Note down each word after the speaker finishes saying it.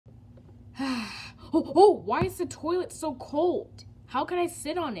Oh, why is the toilet so cold? How can I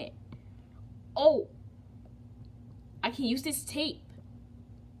sit on it? Oh, I can use this tape.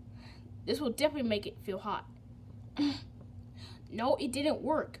 This will definitely make it feel hot. No, it didn't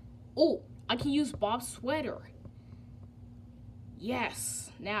work. Oh, I can use Bob's sweater.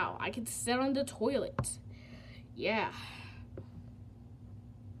 Yes, now I can sit on the toilet. Yeah.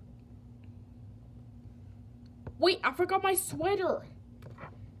 Wait, I forgot my sweater.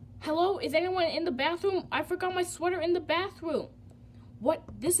 Hello, is anyone in the bathroom? I forgot my sweater in the bathroom. What?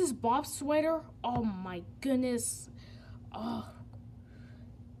 This is Bob's sweater? Oh my goodness. Oh.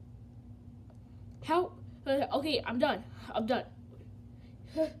 Help. Okay, I'm done.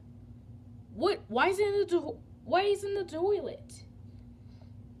 What? Why is it in the toilet?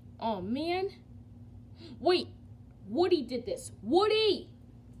 Oh man. Wait. Woody did this. Woody!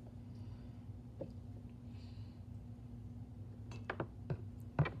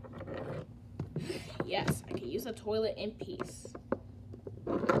 Yes, I can use the toilet in peace.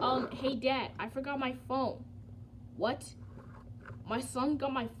 Hey Dad, I forgot my phone. What? My son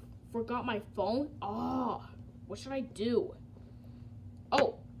forgot my phone? Oh, what should I do?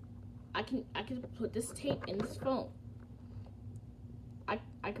 Oh, I can put this tape in this phone.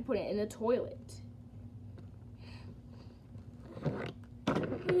 I can put it in the toilet.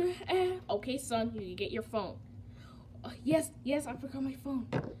 Okay, son, you can get your phone. Yes, I forgot my phone.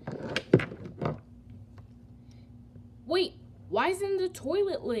 Wait, why is it in the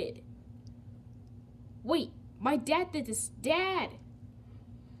toilet lid? Wait, my dad did this. Dad!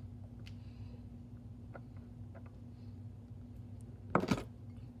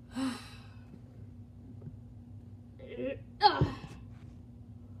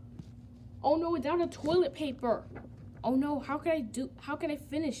 Oh no, without a toilet paper. Oh no, how can I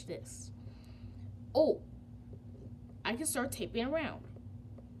finish this? Oh, I can start taping around.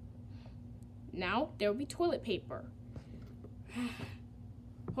 Now there will be toilet paper.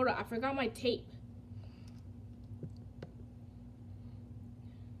 Hold on, I forgot my tape.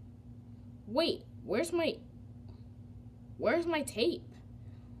 Wait, where's my tape?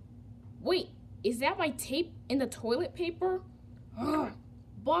 Wait, is that my tape in the toilet paper? Ugh.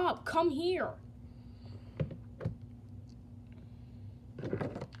 Bob, come here.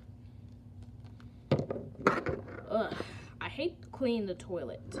 Ugh, I hate cleaning the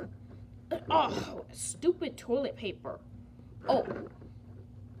toilet. Oh, stupid toilet paper. Oh.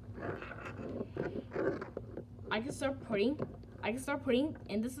 I can start putting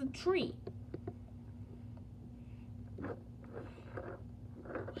in this tree.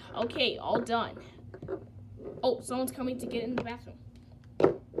 Okay, all done. Oh, someone's coming to get in the bathroom.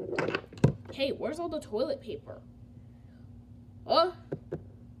 Hey, where's all the toilet paper?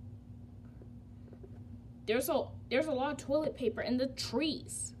 There's a lot of toilet paper in the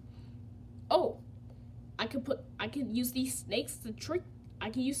trees. Oh, I can use these snakes to trick. I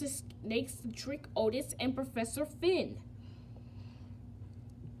can use the snakes to trick Otis and Professor Finn.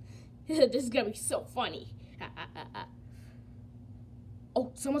 This is gonna be so funny.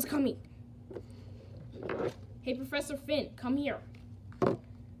 Oh, someone's coming. Hey, Professor Finn, come here.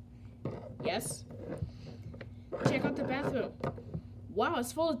 Yes? Check out the bathroom. Wow,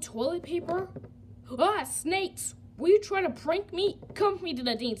 it's full of toilet paper. Ah, snakes! Will you try to prank me? Come with me to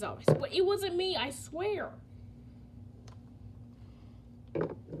the dean's office. But it wasn't me, I swear.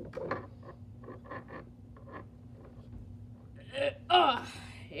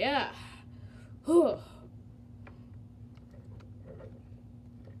 Yeah.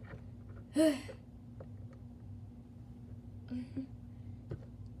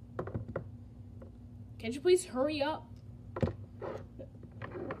 Can't you please hurry up?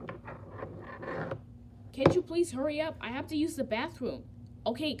 Can't you please hurry up? I have to use the bathroom.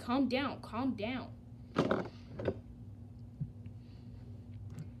 Okay, calm down, calm down.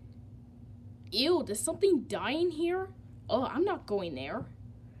 Ew, does something die in here? Oh, I'm not going there.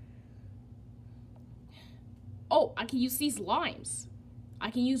 Oh, I can use these limes. I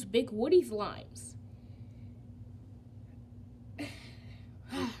can use Big Woody's limes.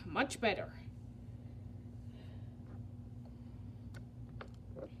 Much better.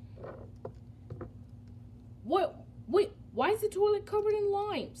 What? Wait, why is the toilet covered in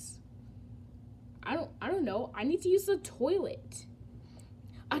limes? I don't know. I need to use the toilet.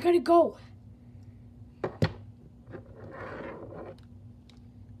 I gotta go.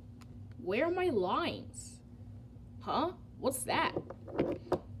 Where are my limes? Huh? What's that?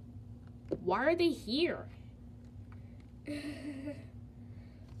 Why are they here?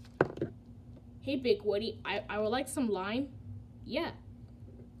 Hey, Big Woody, I would like some lime. Yeah.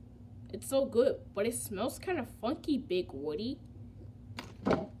 It's so good, but it smells kind of funky, Big Woody.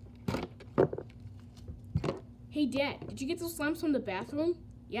 Hey, Dad, did you get those slimes from the bathroom?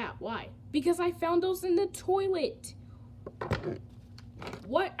 Yeah, why? Because I found those in the toilet.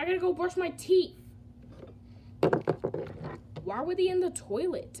 What? I gotta go brush my teeth. Why were they in the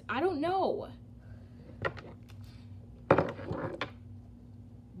toilet? I don't know.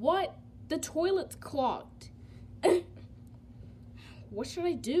 What? The toilet's clogged. What should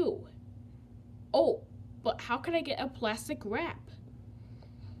I do? Oh, but how can I get a plastic wrap?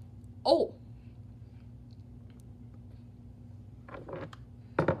 Oh.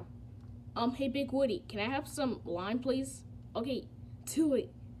 Hey, Big Woody, can I have some lime, please? Okay, do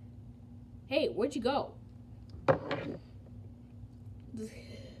it. Hey, where'd you go?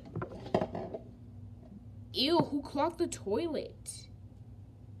 Ew, who clogged the toilet?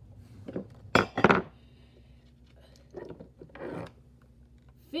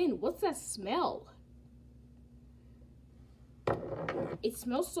 Finn, what's that smell? It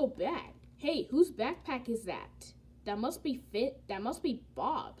smells so bad. Hey, whose backpack is that? That must be Finn. That must be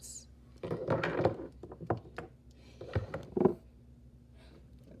Bob's.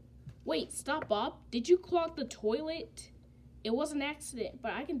 Wait, stop, Bob. Did you clog the toilet? It was an accident,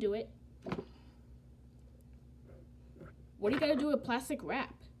 but I can do it. What do you gotta do with plastic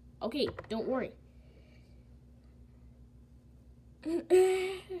wrap? Okay, don't worry.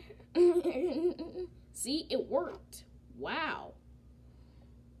 See, it worked. Wow.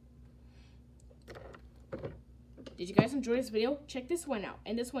 Did you guys enjoy this video? Check this one out,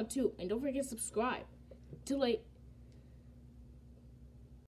 and this one too. And don't forget to subscribe. Too late.